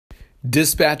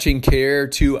Dispatching care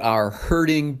to our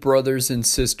hurting brothers and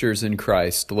sisters in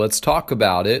Christ. Let's talk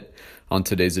about it on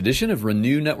today's edition of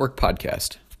Renew Network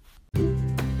Podcast.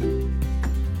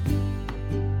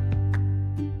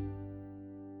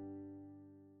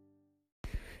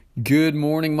 Good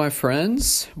morning, my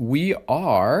friends. We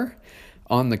are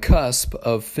on the cusp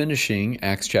of finishing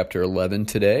Acts chapter 11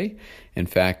 today. In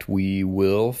fact, we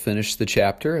will finish the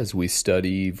chapter as we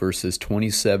study verses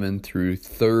 27 through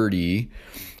 30.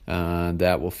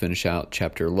 That will finish out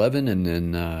chapter 11, and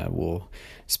then we'll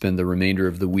spend the remainder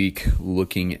of the week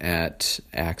looking at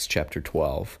Acts chapter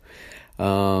 12.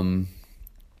 One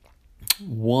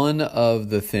of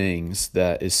the things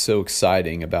that is so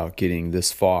exciting about getting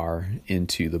this far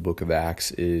into the book of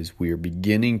Acts is we are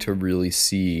beginning to really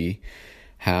see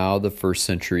how the first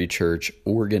century church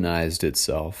organized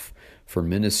itself for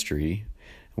ministry.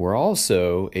 We're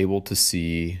also able to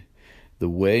see the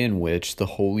way in which the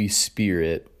Holy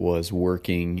Spirit was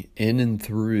working in and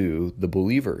through the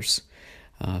believers.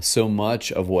 So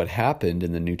much of what happened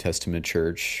in the New Testament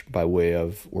church by way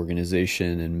of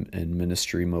organization and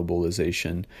ministry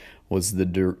mobilization was the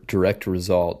direct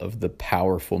result of the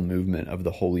powerful movement of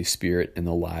the Holy Spirit in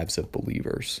the lives of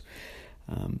believers.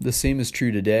 The same is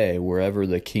true today. Wherever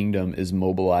the kingdom is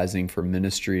mobilizing for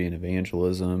ministry and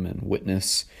evangelism and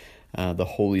witness, the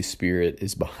Holy Spirit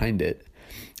is behind it.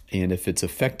 And if it's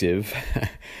effective,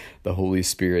 the Holy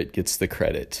Spirit gets the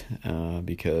credit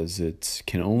because it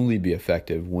can only be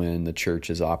effective when the church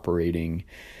is operating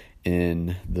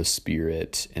in the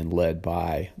Spirit and led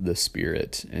by the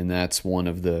Spirit. And that's one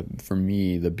of for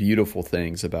me, the beautiful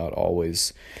things about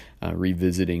always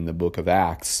revisiting the book of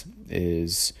Acts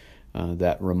is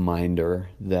that reminder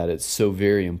that it's so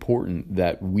very important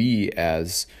that we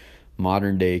as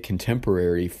modern day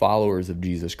contemporary followers of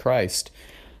Jesus Christ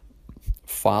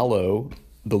follow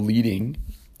the leading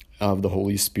of the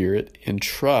Holy Spirit and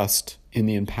trust in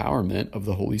the empowerment of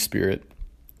the Holy Spirit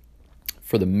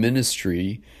for the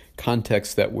ministry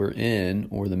context that we're in,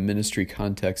 or the ministry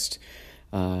context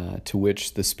to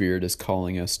which the Spirit is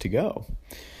calling us to go.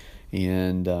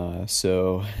 And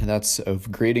so that's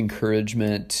of great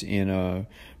encouragement and a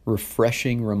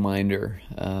refreshing reminder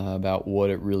about what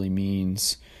it really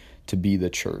means to be the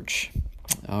church.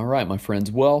 All right, my friends.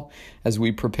 Well, as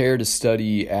we prepare to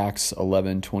study Acts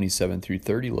 11, 27 through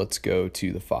 30, let's go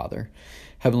to the Father.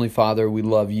 Heavenly Father, we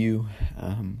love you.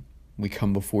 We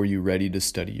come before you ready to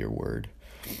study your word.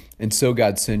 And so,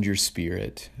 God, send your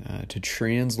Spirit to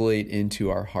translate into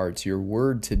our hearts your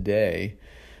word today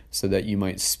so that you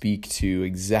might speak to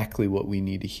exactly what we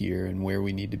need to hear and where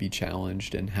we need to be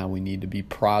challenged and how we need to be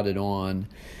prodded on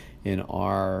in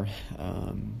our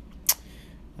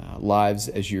lives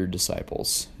as your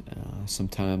disciples.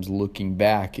 Sometimes looking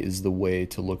back is the way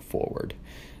to look forward.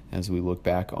 As we look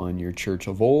back on your church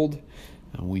of old,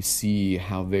 we see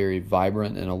how very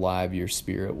vibrant and alive your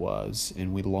Spirit was,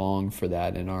 and we long for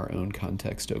that in our own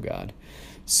context, O God.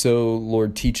 So,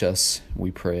 Lord, teach us, we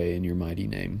pray in your mighty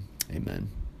name. Amen.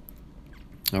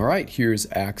 All right, here's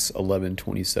Acts 11,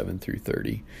 27 through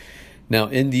 30. Now,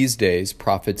 in these days,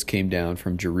 prophets came down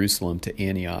from Jerusalem to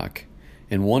Antioch,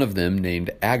 and one of them, named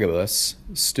Agabus,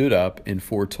 stood up and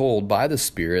foretold by the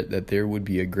Spirit that there would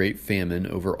be a great famine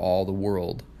over all the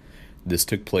world. This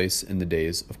took place in the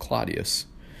days of Claudius.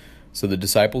 So the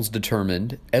disciples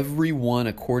determined, every one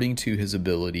according to his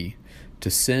ability, to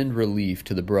send relief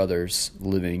to the brothers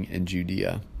living in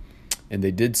Judea. And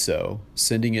they did so,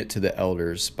 sending it to the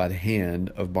elders by the hand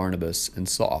of Barnabas and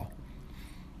Saul.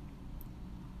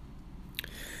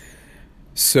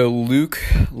 So Luke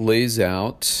lays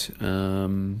out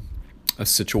a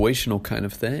situational kind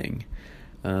of thing.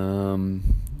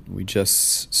 We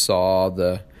just saw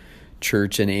the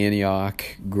church in Antioch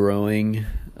growing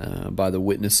by the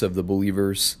witness of the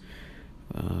believers.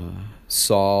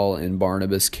 Saul and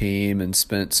Barnabas came and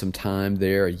spent some time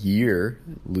there, a year,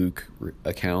 Luke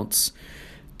accounts,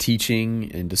 teaching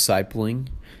and discipling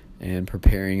and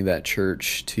preparing that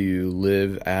church to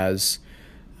live as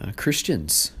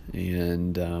Christians.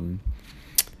 And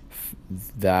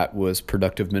that was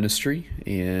productive ministry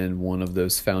and one of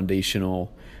those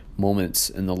foundational moments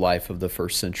in the life of the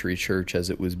first century church as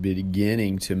it was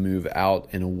beginning to move out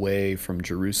and away from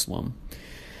Jerusalem.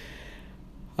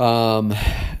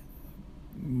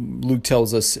 Luke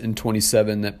tells us in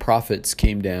 27 that prophets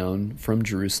came down from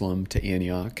Jerusalem to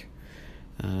Antioch.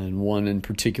 And one in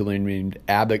particular named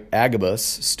Agabus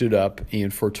stood up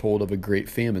and foretold of a great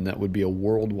famine that would be a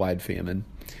worldwide famine.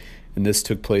 And this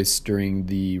took place during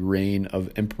the reign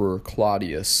of Emperor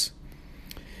Claudius.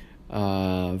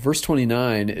 Verse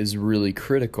 29 is really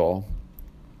critical.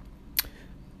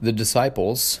 The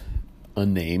disciples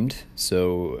unnamed,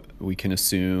 so we can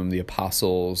assume the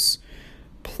apostles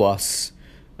plus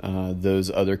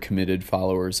those other committed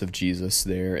followers of Jesus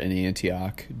there in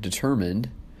Antioch determined,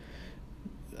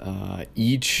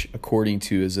 each according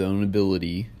to his own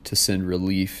ability, to send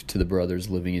relief to the brothers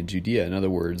living in Judea. In other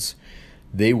words,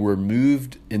 they were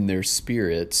moved in their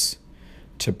spirits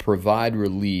to provide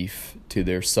relief to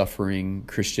their suffering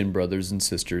Christian brothers and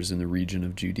sisters in the region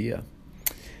of Judea.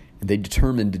 And they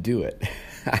determined to do it.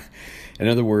 In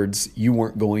other words, you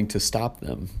weren't going to stop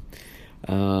them.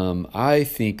 I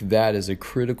think that is a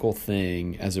critical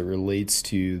thing as it relates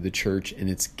to the church and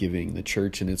its giving, the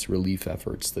church and its relief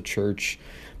efforts, the church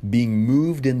being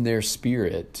moved in their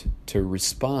spirit to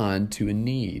respond to a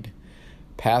need.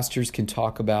 Pastors can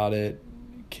talk about it,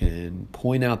 can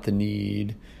point out the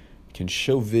need, can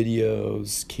show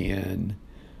videos, can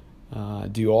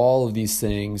do all of these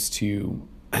things to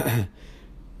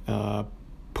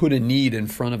put a need in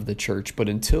front of the church. But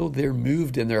until they're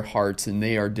moved in their hearts and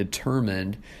they are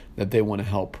determined that they want to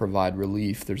help provide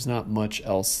relief, there's not much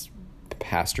else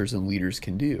pastors and leaders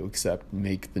can do except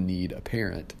make the need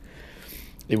apparent.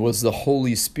 It was the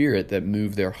Holy Spirit that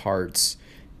moved their hearts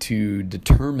to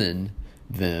determine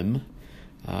them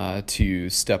to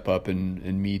step up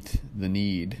and meet the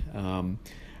need.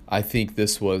 I think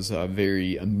this was a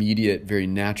very immediate, very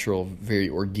natural, very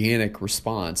organic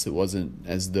response. It wasn't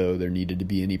as though there needed to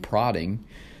be any prodding.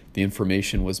 The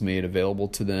information was made available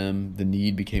to them, the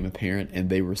need became apparent, and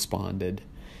they responded.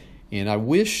 And I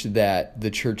wish that the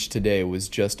church today was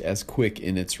just as quick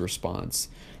in its response,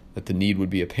 that the need would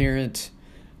be apparent,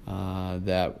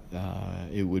 that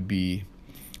it would be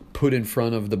put in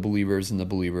front of the believers, and the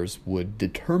believers would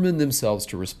determine themselves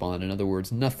to respond. In other words,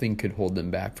 nothing could hold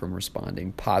them back from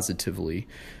responding positively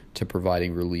to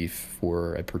providing relief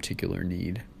for a particular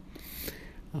need.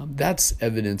 That's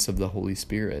evidence of the Holy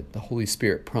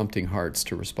Spirit prompting hearts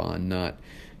to respond, not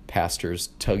pastors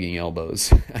tugging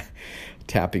elbows,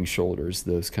 tapping shoulders,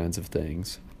 those kinds of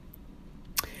things.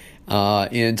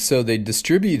 And so they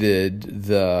distributed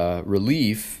the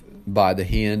relief by the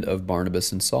hand of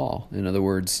Barnabas and Saul. In other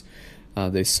words,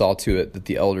 they saw to it that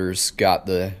the elders got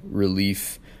the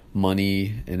relief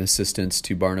money and assistance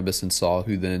to Barnabas and Saul,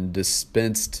 who then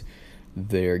dispensed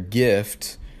their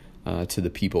gift to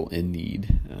the people in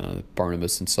need.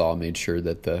 Barnabas and Saul made sure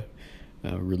that the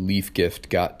relief gift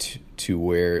got to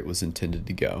where it was intended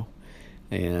to go.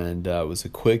 And it was a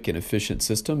quick and efficient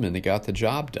system, and they got the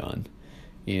job done.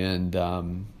 And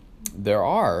there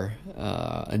are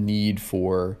a need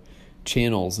for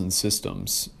channels and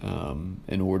systems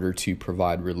in order to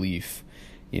provide relief.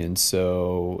 And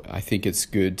so I think it's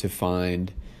good to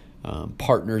find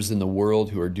partners in the world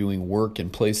who are doing work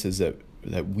in places that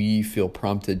we feel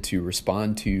prompted to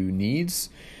respond to needs.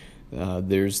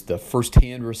 There's the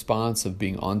firsthand response of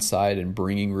being on site and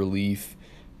bringing relief,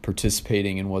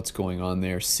 participating in what's going on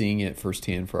there, seeing it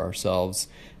firsthand for ourselves.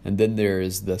 And then there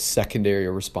is the secondary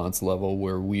response level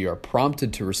where we are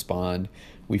prompted to respond.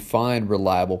 We find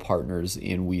reliable partners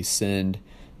and we send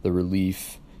the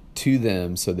relief to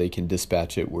them so they can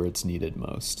dispatch it where it's needed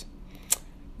most.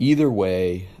 Either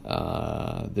way,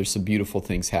 there's some beautiful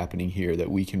things happening here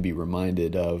that we can be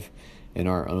reminded of in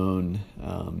our own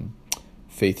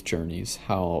faith journeys,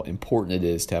 how important it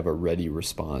is to have a ready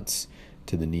response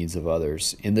to the needs of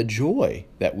others, and the joy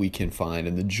that we can find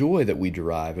and the joy that we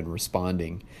derive in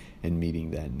responding and meeting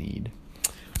that need.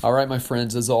 All right, my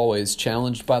friends, as always,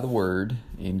 challenged by the word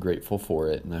and grateful for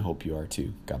it, and I hope you are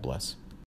too. God bless.